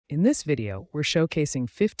In this video, we're showcasing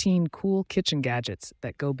 15 cool kitchen gadgets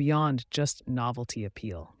that go beyond just novelty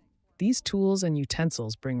appeal. These tools and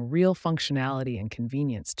utensils bring real functionality and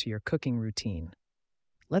convenience to your cooking routine.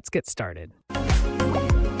 Let's get started.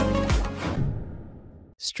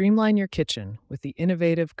 Streamline your kitchen with the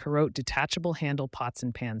innovative Carotte detachable handle pots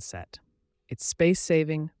and pans set. Its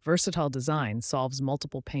space-saving, versatile design solves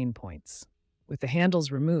multiple pain points. With the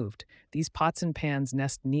handles removed, these pots and pans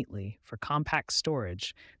nest neatly for compact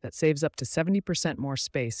storage that saves up to 70% more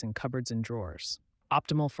space in cupboards and drawers,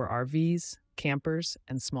 optimal for RVs, campers,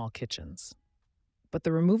 and small kitchens. But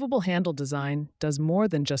the removable handle design does more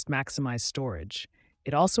than just maximize storage.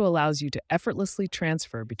 It also allows you to effortlessly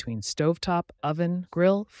transfer between stovetop, oven,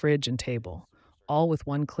 grill, fridge, and table, all with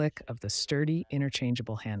one click of the sturdy,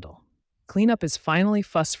 interchangeable handle. Cleanup is finally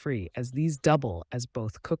fuss-free as these double as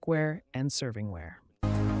both cookware and servingware.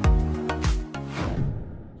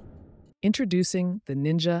 Introducing the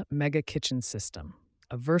Ninja Mega Kitchen System,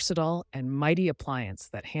 a versatile and mighty appliance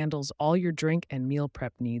that handles all your drink and meal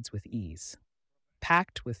prep needs with ease.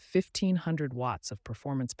 Packed with 1,500 watts of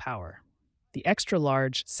performance power, the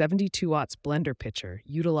extra-large 72 watts blender pitcher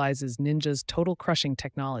utilizes Ninja's total crushing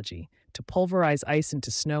technology to pulverize ice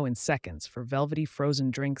into snow in seconds for velvety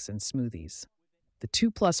frozen drinks and smoothies. The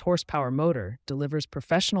 2+ horsepower motor delivers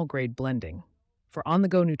professional-grade blending. For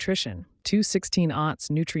on-the-go nutrition, two 16-ounce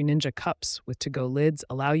Nutri-Ninja cups with to-go lids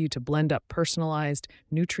allow you to blend up personalized,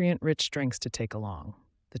 nutrient-rich drinks to take along.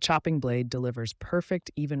 The chopping blade delivers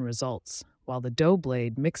perfect, even results, while the dough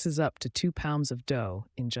blade mixes up to 2 pounds of dough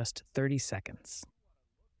in just 30 seconds.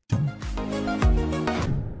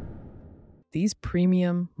 These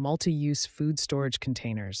premium, multi-use food storage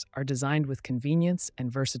containers are designed with convenience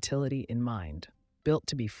and versatility in mind. Built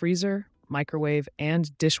to be freezer, microwave,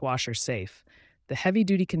 and dishwasher safe, the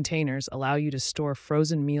heavy-duty containers allow you to store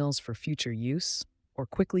frozen meals for future use or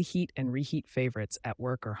quickly heat and reheat favorites at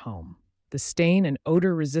work or home. The stain and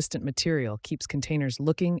odor-resistant material keeps containers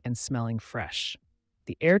looking and smelling fresh.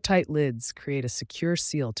 The airtight lids create a secure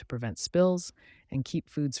seal to prevent spills and keep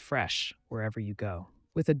foods fresh wherever you go.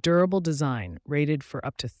 With a durable design rated for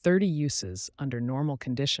up to 30 uses under normal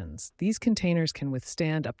conditions, these containers can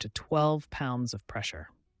withstand up to 12 pounds of pressure.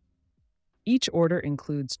 Each order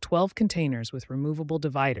includes 12 containers with removable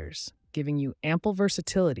dividers, giving you ample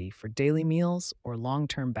versatility for daily meals or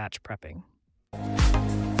long-term batch prepping.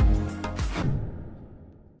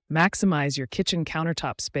 Maximize your kitchen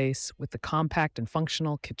countertop space with the compact and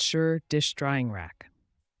functional Couture dish drying rack.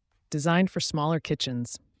 Designed for smaller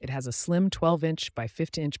kitchens, it has a slim 12-inch by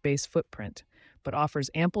 50-inch base footprint, but offers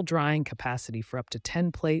ample drying capacity for up to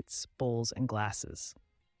 10 plates, bowls, and glasses.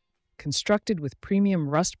 Constructed with premium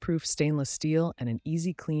rust-proof stainless steel and an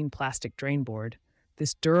easy-clean plastic drain board,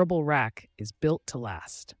 this durable rack is built to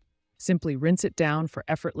last. Simply rinse it down for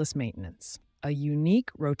effortless maintenance. A unique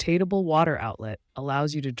rotatable water outlet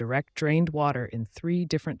allows you to direct drained water in 3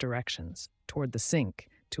 different directions toward the sink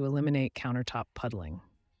to eliminate countertop puddling.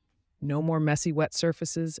 No more messy wet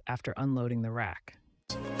surfaces after unloading the rack.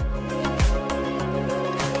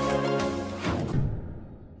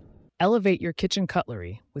 Elevate your kitchen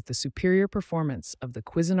cutlery with the superior performance of the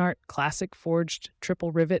Cuisinart Classic Forged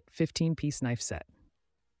Triple Rivet 15-piece knife set.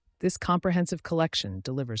 This comprehensive collection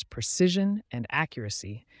delivers precision and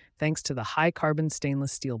accuracy thanks to the high-carbon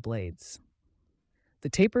stainless steel blades. The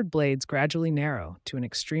tapered blades gradually narrow to an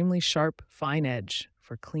extremely sharp, fine edge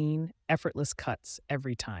for clean, effortless cuts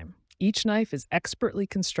every time. Each knife is expertly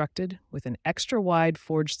constructed with an extra-wide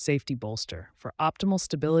forged safety bolster for optimal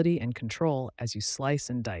stability and control as you slice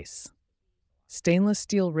and dice. Stainless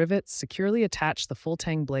steel rivets securely attach the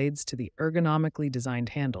full-tang blades to the ergonomically designed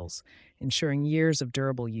handles, ensuring years of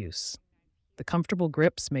durable use. The comfortable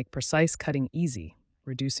grips make precise cutting easy,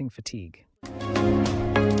 reducing fatigue.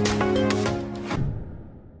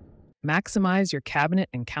 Maximize your cabinet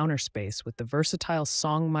and counter space with the versatile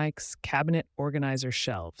Songmike's Cabinet Organizer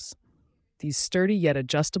shelves. These sturdy yet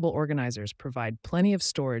adjustable organizers provide plenty of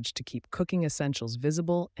storage to keep cooking essentials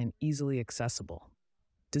visible and easily accessible.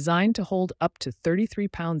 Designed to hold up to 33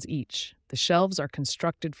 pounds each, the shelves are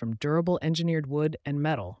constructed from durable engineered wood and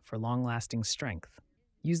metal for long-lasting strength.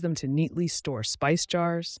 Use them to neatly store spice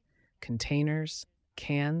jars, containers,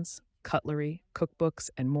 cans, cutlery, cookbooks,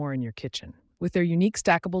 and more in your kitchen. With their unique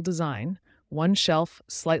stackable design, one shelf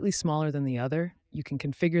slightly smaller than the other, you can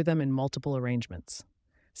configure them in multiple arrangements.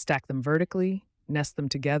 Stack them vertically, nest them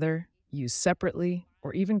together, use separately,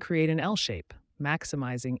 or even create an L shape,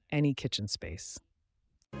 maximizing any kitchen space.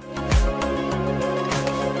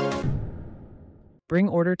 Bring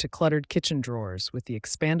order to cluttered kitchen drawers with the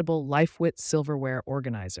expandable LifeWit Silverware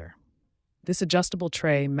Organizer. This adjustable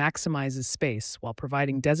tray maximizes space while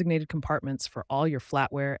providing designated compartments for all your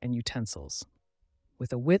flatware and utensils.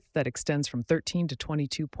 With a width that extends from 13 to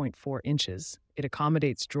 22.4 inches, it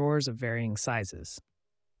accommodates drawers of varying sizes.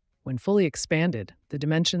 When fully expanded, the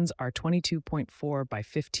dimensions are 22.4 by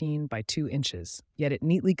 15 by 2 inches, yet it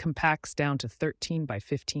neatly compacts down to 13 by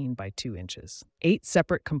 15 by 2 inches. 8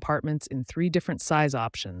 separate compartments in 3 different size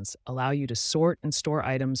options allow you to sort and store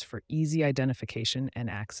items for easy identification and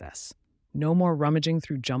access. No more rummaging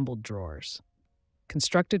through jumbled drawers.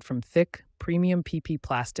 Constructed from thick, premium PP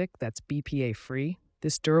plastic that's BPA-free,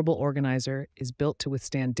 this durable organizer is built to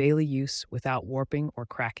withstand daily use without warping or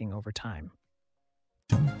cracking over time.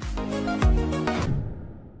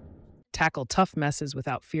 Tackle tough messes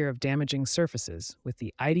without fear of damaging surfaces with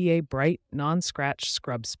the IDA Bright Non-Scratch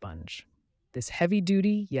Scrub Sponge. This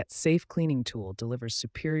heavy-duty yet safe cleaning tool delivers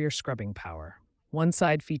superior scrubbing power. One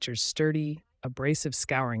side features sturdy, abrasive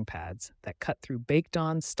scouring pads that cut through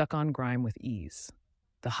baked-on, stuck-on grime with ease.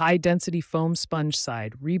 The high-density foam sponge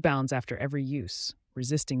side rebounds after every use,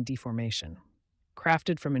 resisting deformation.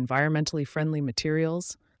 Crafted from environmentally friendly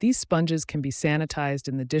materials, these sponges can be sanitized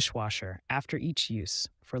in the dishwasher after each use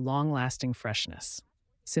for long-lasting freshness.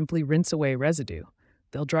 Simply rinse away residue.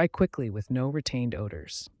 They'll dry quickly with no retained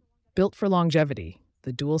odors. Built for longevity,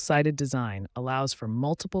 the dual-sided design allows for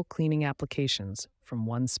multiple cleaning applications from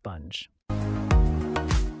one sponge.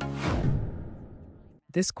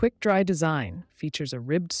 This quick-dry design features a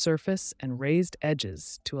ribbed surface and raised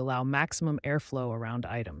edges to allow maximum airflow around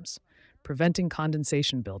items, preventing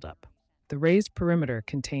condensation buildup. The raised perimeter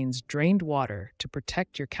contains drained water to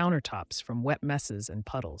protect your countertops from wet messes and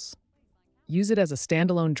puddles. Use it as a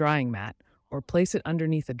standalone drying mat or place it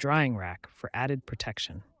underneath a drying rack for added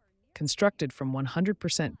protection. Constructed from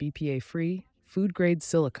 100% BPA-free, food-grade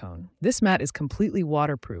silicone, this mat is completely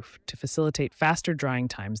waterproof to facilitate faster drying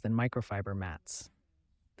times than microfiber mats.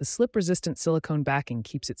 The slip-resistant silicone backing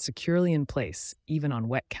keeps it securely in place, even on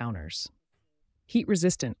wet counters.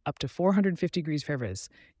 Heat-resistant up to 450 degrees Fahrenheit,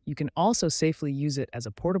 you can also safely use it as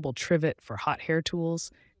a portable trivet for hot hair tools,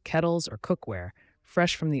 kettles, or cookware,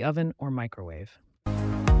 fresh from the oven or microwave.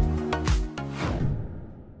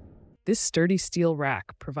 This sturdy steel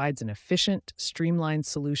rack provides an efficient, streamlined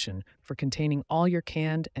solution for containing all your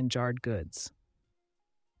canned and jarred goods.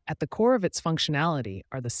 At the core of its functionality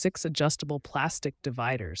are the 6 adjustable plastic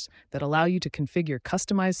dividers that allow you to configure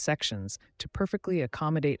customized sections to perfectly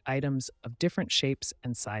accommodate items of different shapes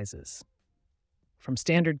and sizes. From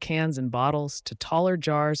standard cans and bottles to taller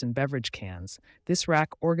jars and beverage cans, this rack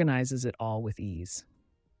organizes it all with ease.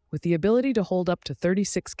 With the ability to hold up to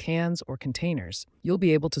 36 cans or containers, you'll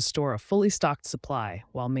be able to store a fully stocked supply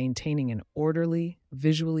while maintaining an orderly,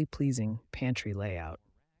 visually pleasing pantry layout.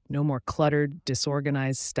 No more cluttered,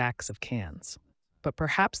 disorganized stacks of cans. But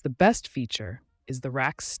perhaps the best feature is the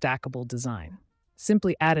rack's stackable design.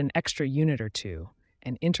 Simply add an extra unit or two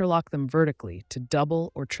and interlock them vertically to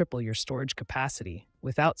double or triple your storage capacity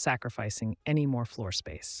without sacrificing any more floor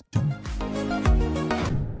space.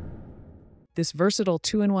 This versatile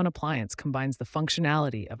 2-in-1 appliance combines the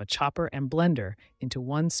functionality of a chopper and blender into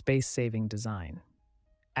one space-saving design.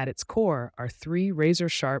 At its core are 3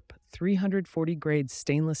 razor-sharp, 340-grade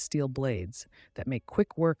stainless steel blades that make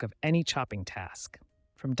quick work of any chopping task.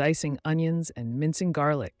 From dicing onions and mincing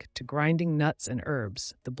garlic to grinding nuts and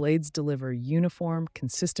herbs, the blades deliver uniform,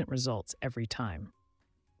 consistent results every time.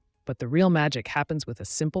 But the real magic happens with a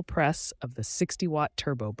simple press of the 60-watt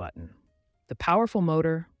turbo button. The powerful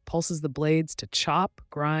motor pulses the blades to chop,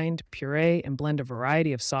 grind, puree, and blend a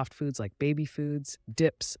variety of soft foods like baby foods,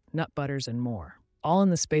 dips, nut butters, and more, all in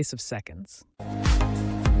the space of seconds.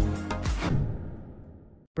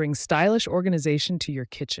 Bring stylish organization to your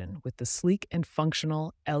kitchen with the sleek and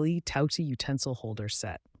functional Ellie Tauti utensil holder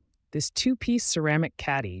set. This 2-piece ceramic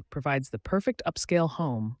caddy provides the perfect upscale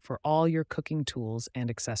home for all your cooking tools and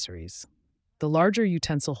accessories. The larger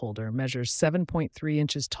utensil holder measures 7.3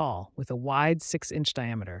 inches tall with a wide 6-inch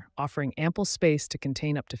diameter, offering ample space to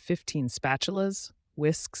contain up to 15 spatulas,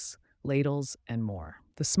 whisks, ladles, and more.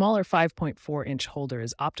 The smaller 5.4-inch holder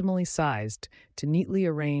is optimally sized to neatly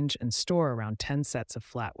arrange and store around 10 sets of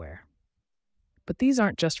flatware. But these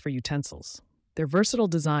aren't just for utensils. Their versatile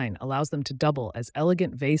design allows them to double as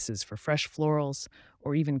elegant vases for fresh florals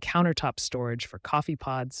or even countertop storage for coffee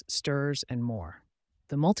pods, stirrers, and more.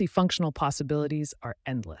 The multifunctional possibilities are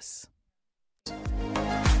endless.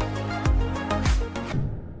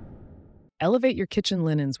 Elevate your kitchen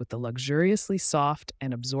linens with the luxuriously soft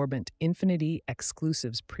and absorbent Infinity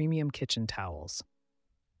Exclusives Premium Kitchen Towels.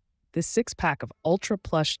 This 6-pack of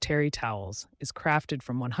ultra-plush terry towels is crafted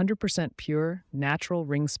from 100% pure, natural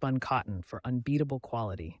ring-spun cotton for unbeatable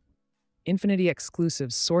quality. Infinity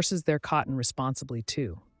Exclusives sources their cotton responsibly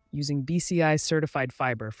too, using BCI certified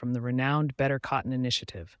fiber from the renowned Better Cotton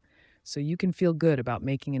Initiative, so you can feel good about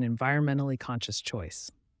making an environmentally conscious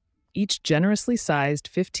choice. Each generously sized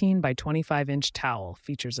 15 by 25-inch towel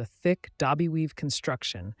features a thick, dobby weave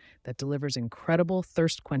construction that delivers incredible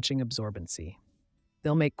thirst-quenching absorbency.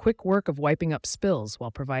 They'll make quick work of wiping up spills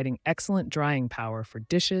while providing excellent drying power for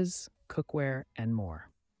dishes, cookware, and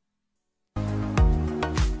more.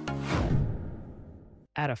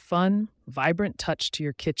 Add a fun, vibrant touch to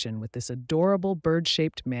your kitchen with this adorable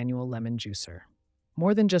bird-shaped manual lemon juicer.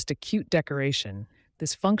 More than just a cute decoration,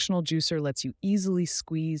 this functional juicer lets you easily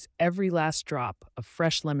squeeze every last drop of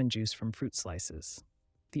fresh lemon juice from fruit slices.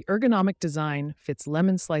 The ergonomic design fits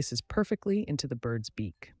lemon slices perfectly into the bird's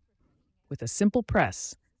beak. With a simple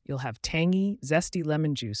press, you'll have tangy, zesty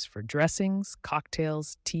lemon juice for dressings,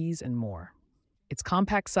 cocktails, teas, and more. Its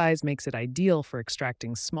compact size makes it ideal for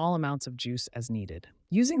extracting small amounts of juice as needed.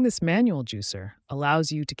 Using this manual juicer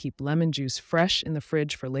allows you to keep lemon juice fresh in the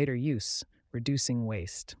fridge for later use, reducing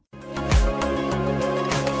waste.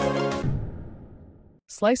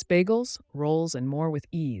 Slice bagels, rolls, and more with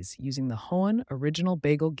ease using the Hohen Original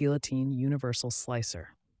Bagel Guillotine Universal Slicer.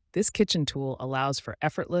 This kitchen tool allows for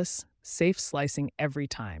effortless, safe slicing every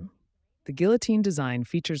time. The guillotine design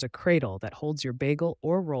features a cradle that holds your bagel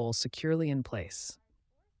or roll securely in place.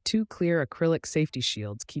 Two clear acrylic safety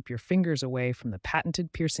shields keep your fingers away from the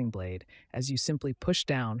patented piercing blade as you simply push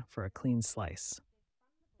down for a clean slice.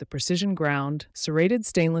 The precision ground, serrated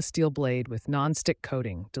stainless steel blade with non-stick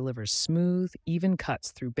coating delivers smooth, even cuts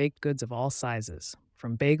through baked goods of all sizes,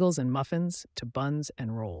 from bagels and muffins to buns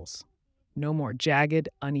and rolls. No more jagged,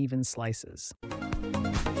 uneven slices.